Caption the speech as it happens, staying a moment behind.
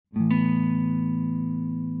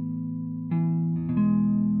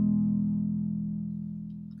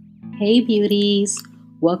Hey, beauties.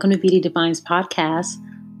 Welcome to Beauty Divines podcast.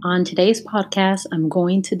 On today's podcast, I'm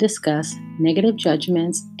going to discuss negative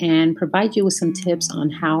judgments and provide you with some tips on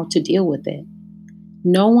how to deal with it.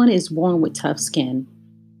 No one is born with tough skin.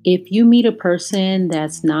 If you meet a person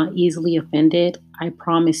that's not easily offended, I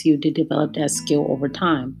promise you to develop that skill over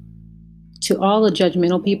time. To all the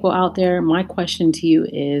judgmental people out there, my question to you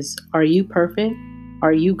is, are you perfect?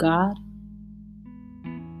 Are you God?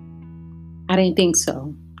 I didn't think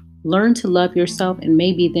so. Learn to love yourself, and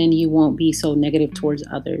maybe then you won't be so negative towards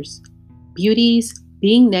others. Beauties,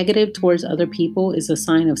 being negative towards other people is a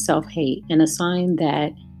sign of self-hate and a sign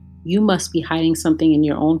that you must be hiding something in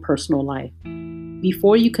your own personal life.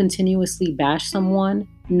 Before you continuously bash someone,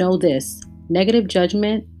 know this: negative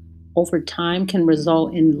judgment over time can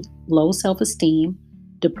result in low self-esteem,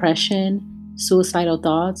 depression, suicidal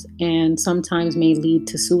thoughts, and sometimes may lead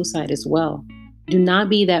to suicide as well. Do not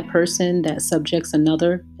be that person that subjects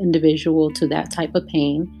another individual to that type of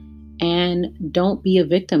pain, and don't be a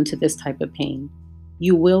victim to this type of pain.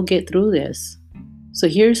 You will get through this. So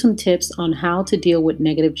here are some tips on how to deal with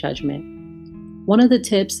negative judgment. One of the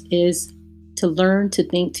tips is to learn to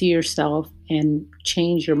think to yourself and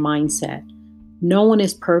change your mindset. No one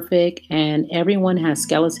is perfect and everyone has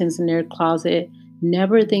skeletons in their closet.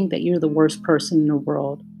 Never think that you're the worst person in the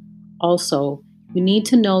world. Also, you need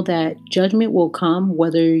to know that judgment will come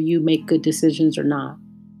whether you make good decisions or not.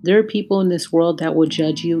 There are people in this world that will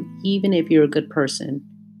judge you even if you're a good person.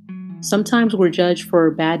 Sometimes we're judged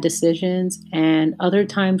for bad decisions, and other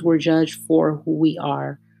times we're judged for who we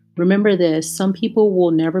are. Remember this: some people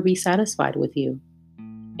will never be satisfied with you,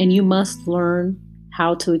 and you must learn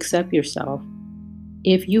how to accept yourself.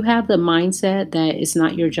 If you have the mindset that it's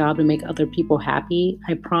not your job to make other people happy,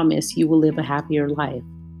 I promise you will live a happier life.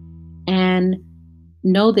 And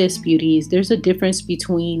know this, beauties, there's a difference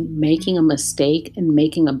between making a mistake and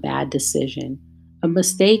making a bad decision. A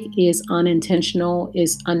mistake is unintentional,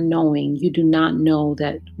 is unknowing. You do not know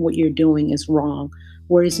that what you're doing is wrong.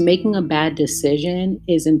 Whereas making a bad decision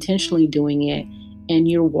is intentionally doing it, and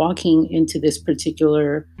you're walking into this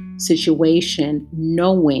particular situation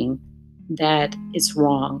knowing that it's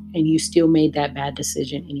wrong, and you still made that bad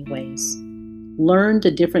decision anyways. Learn the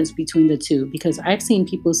difference between the two, because I've seen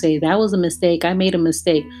people say, that was a mistake, I made a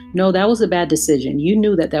mistake. No, that was a bad decision. You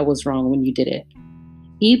knew that that was wrong when you did it.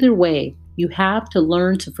 Either way, you have to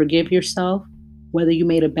learn to forgive yourself, whether you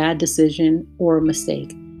made a bad decision or a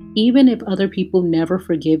mistake. Even if other people never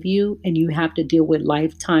forgive you and you have to deal with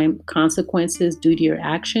lifetime consequences due to your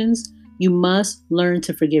actions, you must learn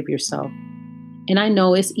to forgive yourself. And I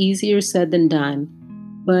know it's easier said than done,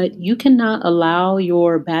 but you cannot allow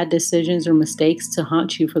your bad decisions or mistakes to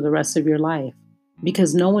haunt you for the rest of your life,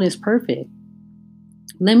 because no one is perfect.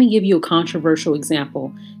 Let me give you a controversial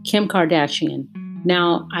example: Kim Kardashian.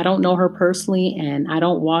 Now, I don't know her personally and I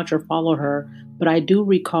don't watch or follow her, but I do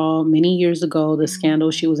recall many years ago the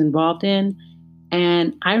scandal she was involved in.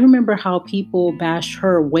 And I remember how people bashed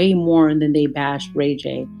her way more than they bashed Ray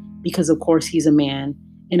J, because of course he's a man.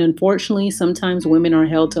 And unfortunately, sometimes women are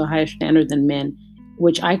held to a higher standard than men,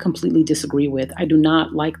 which I completely disagree with. I do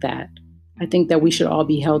not like that. I think that we should all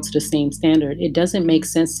be held to the same standard. It doesn't make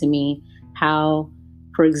sense to me how,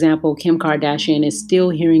 for example, Kim Kardashian is still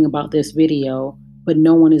hearing about this video, but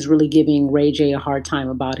no one is really giving Ray J a hard time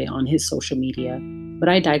about it on his social media. But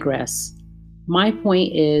I digress. My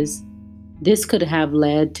point is, this could have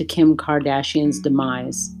led to Kim Kardashian's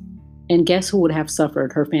demise. And guess who would have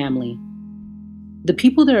suffered? Her family. The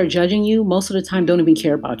people that are judging you most of the time don't even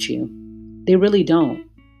care about you. They really don't.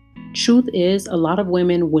 Truth is, a lot of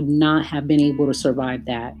women would not have been able to survive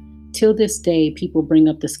that. Till this day, people bring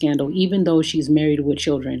up the scandal, even though she's married with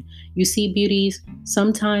children. You see, beauties,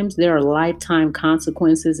 sometimes there are lifetime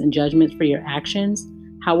consequences and judgments for your actions.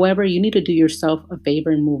 However, you need to do yourself a favor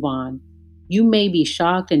and move on. You may be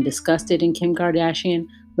shocked and disgusted in Kim Kardashian,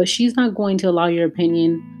 but she's not going to allow your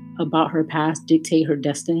opinion about her past dictate her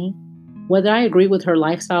destiny. Whether I agree with her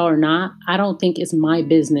lifestyle or not, I don't think it's my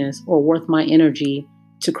business or worth my energy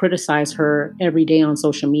to criticize her every day on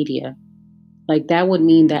social media. Like, that would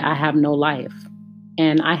mean that I have no life,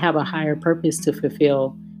 and I have a higher purpose to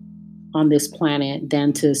fulfill on this planet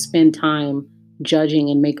than to spend time judging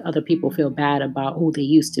and make other people feel bad about who they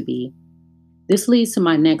used to be. This leads to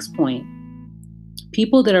my next point.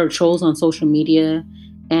 People that are trolls on social media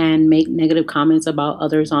and make negative comments about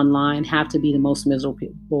others online have to be the most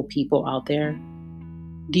miserable people out there.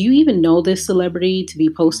 Do you even know this celebrity to be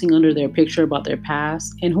posting under their picture about their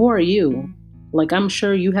past? And who are you? Like, I'm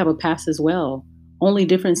sure you have a past as well. Only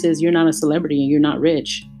difference is you're not a celebrity and you're not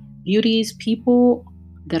rich. Beauties, people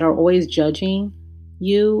that are always judging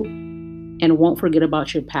you and won't forget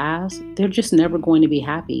about your past, they're just never going to be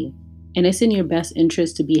happy. And it's in your best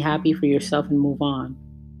interest to be happy for yourself and move on.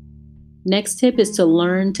 Next tip is to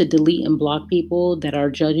learn to delete and block people that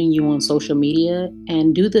are judging you on social media,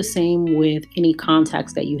 and do the same with any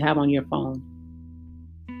contacts that you have on your phone.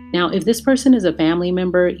 Now, if this person is a family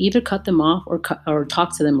member, either cut them off or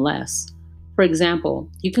talk to them less. For example,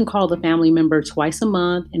 you can call the family member twice a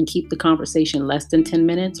month and keep the conversation less than 10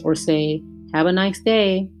 minutes, or say, "Have a nice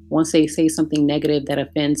day," once they say something negative that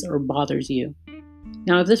offends or bothers you.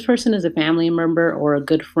 Now, if this person is a family member or a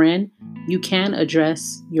good friend, you can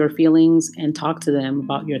address your feelings and talk to them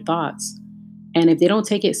about your thoughts. And if they don't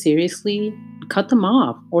take it seriously, cut them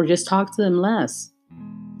off or just talk to them less.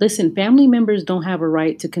 Listen, family members don't have a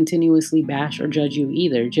right to continuously bash or judge you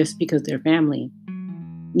either, just because they're family.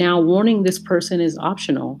 Now, warning this person is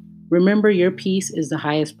optional. Remember, your peace is the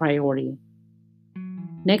highest priority.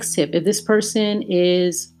 Next tip, if this person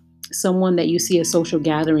is someone that you see at social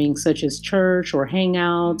gatherings such as church or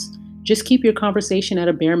hangouts, just keep your conversation at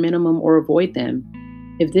a bare minimum or avoid them.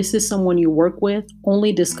 If this is someone you work with,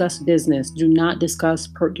 only discuss business. Do not discuss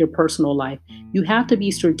your personal life. You have to be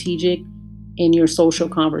strategic in your social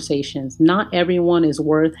conversations. Not everyone is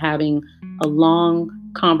worth having a long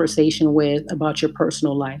conversation with about your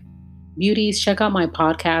personal life. Beauties, check out my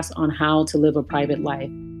podcast on how to live a private life.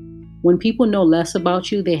 When people know less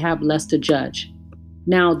about you, they have less to judge.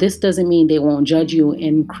 Now, this doesn't mean they won't judge you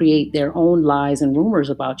and create their own lies and rumors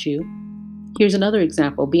about you. Here's another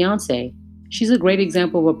example, Beyonce. She's a great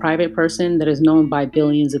example of a private person that is known by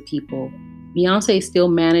billions of people. Beyonce still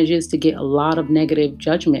manages to get a lot of negative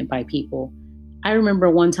judgment by people. I remember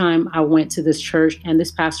one time I went to this church and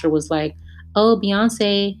this pastor was like, "Oh,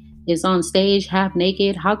 Beyonce is on stage half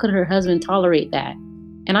naked. How could her husband tolerate that?"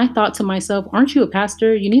 And I thought to myself, aren't you a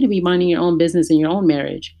pastor? You need to be minding your own business in your own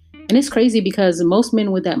marriage. And it's crazy because most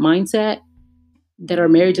men with that mindset that are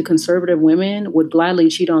married to conservative women would gladly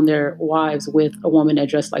cheat on their wives with a woman that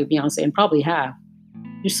dressed like Beyonce, and probably have.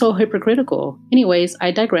 You're so hypocritical. Anyways,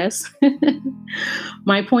 I digress.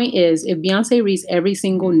 My point is, if Beyonce reads every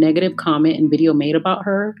single negative comment and video made about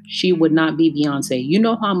her, she would not be Beyonce. You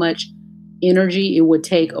know how much energy it would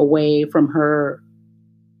take away from her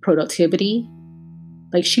productivity?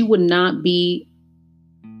 Like, she would not be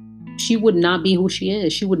who she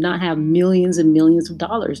is. She would not have millions and millions of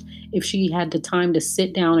dollars if she had the time to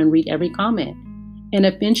sit down and read every comment. And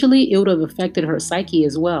eventually it would have affected her psyche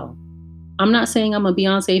as well. I'm not saying I'm a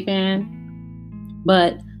Beyonce fan,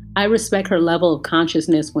 but I respect her level of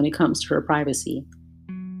consciousness when it comes to her privacy.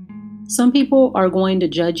 Some people are going to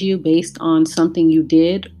judge you based on something you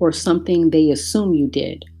did or something they assume you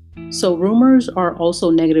did. So rumors are also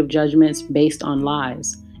negative judgments based on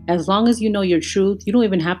lies. As long as you know your truth, you don't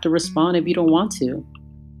even have to respond if you don't want to.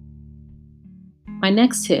 My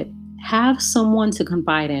next tip, have someone to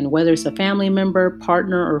confide in, whether it's a family member,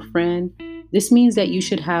 partner, or friend. This means that you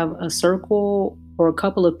should have a circle or a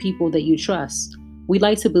couple of people that you trust. We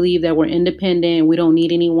like to believe that we're independent, we don't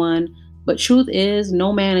need anyone, but truth is,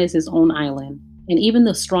 no man is his own island, and even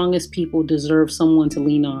the strongest people deserve someone to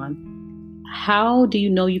lean on. How do you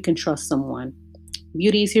know you can trust someone?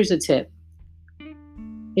 Beauties, here's a tip.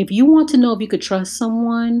 If you want to know if you could trust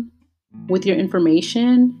someone with your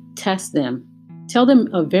information, test them. Tell them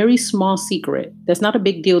a very small secret that's not a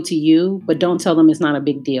big deal to you, but don't tell them it's not a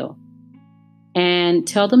big deal. And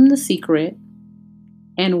tell them the secret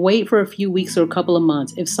and wait for a few weeks or a couple of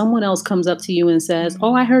months. If someone else comes up to you and says,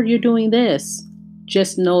 "Oh, I heard you're doing this,"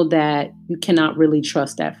 just know that you cannot really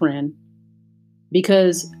trust that friend.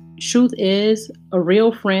 Because truth is, a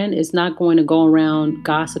real friend is not going to go around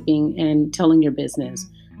gossiping and telling your business.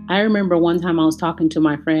 I remember one time I was talking to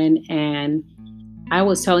my friend and I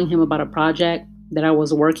was telling him about a project that I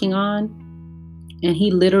was working on. And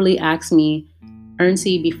he literally asked me,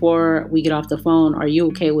 "Erncy, before we get off the phone, are you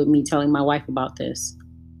okay with me telling my wife about this?"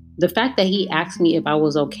 The fact that he asked me if I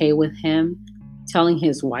was okay with him telling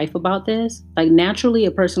his wife about this, like naturally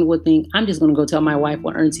a person would think, I'm just going to go tell my wife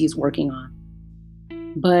what Erncy's working on.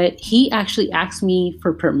 But he actually asked me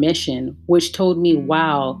for permission, which told me,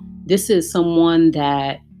 wow, this is someone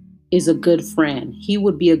that is a good friend. He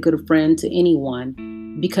would be a good friend to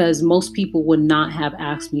anyone because most people would not have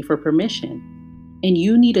asked me for permission. And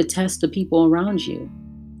you need to test the people around you.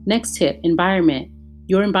 Next tip, environment.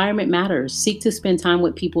 Your environment matters. Seek to spend time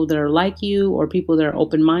with people that are like you or people that are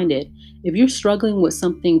open-minded. If you're struggling with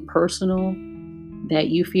something personal that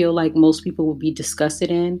you feel like most people will be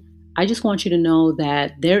disgusted in, I just want you to know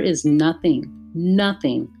that there is nothing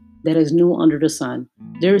that is new under the sun.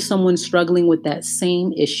 There is someone struggling with that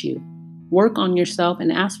same issue. Work on yourself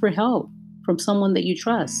and ask for help from someone that you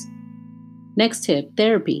trust. Next tip,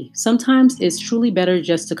 therapy. Sometimes it's truly better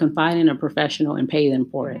just to confide in a professional and pay them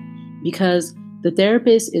for it because the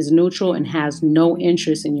therapist is neutral and has no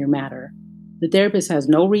interest in your matter. The therapist has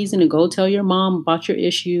no reason to go tell your mom about your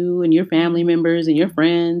issue and your family members and your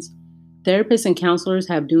friends. Therapists and counselors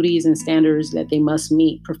have duties and standards that they must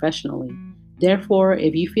meet professionally. Therefore,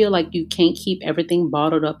 if you feel like you can't keep everything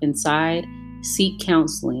bottled up inside, seek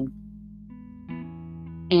counseling.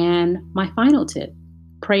 And my final tip,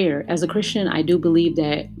 prayer. As a Christian, I do believe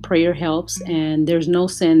that prayer helps, and there's no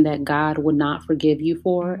sin that God would not forgive you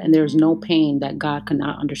for, and there's no pain that God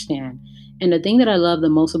cannot understand. And the thing that I love the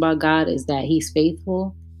most about God is that He's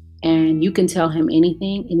faithful, and you can tell Him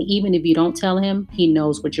anything. And even if you don't tell Him, He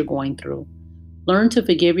knows what you're going through. Learn to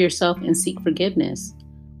forgive yourself and seek forgiveness.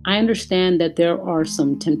 I understand that there are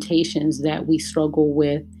some temptations that we struggle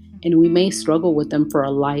with, and we may struggle with them for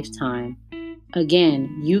a lifetime.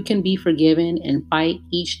 Again, you can be forgiven and fight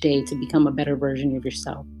each day to become a better version of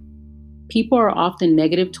yourself. People are often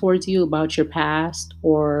negative towards you about your past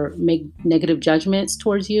or make negative judgments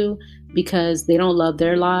towards you because they don't love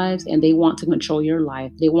their lives and they want to control your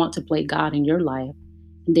life. They want to play God in your life.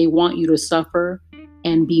 And they want you to suffer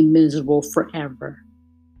and be miserable forever.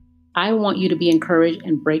 I want you to be encouraged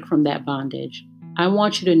and break from that bondage. I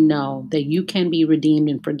want you to know that you can be redeemed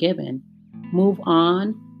and forgiven. Move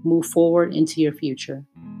on, move forward into your future.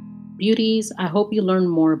 Beauties, I hope you learn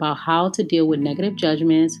more about how to deal with negative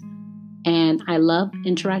judgments, and I love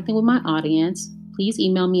interacting with my audience. Please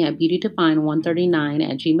email me at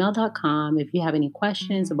beautydefined139@gmail.com if you have any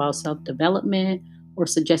questions about self development or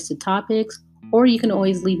suggested topics, or you can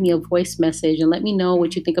always leave me a voice message and let me know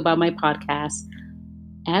what you think about my podcast.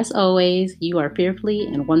 As always, you are fearfully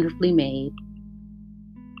and wonderfully made.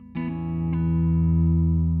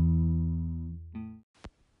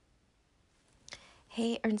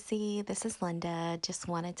 Hey, Erncy, this is Linda. Just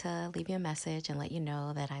wanted to leave you a message and let you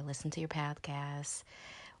know that I listened to your podcast.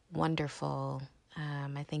 Wonderful.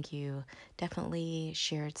 I think you definitely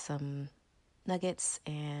shared some nuggets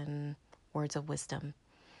and words of wisdom.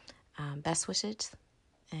 Best wishes,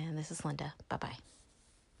 and this is Linda. Bye bye.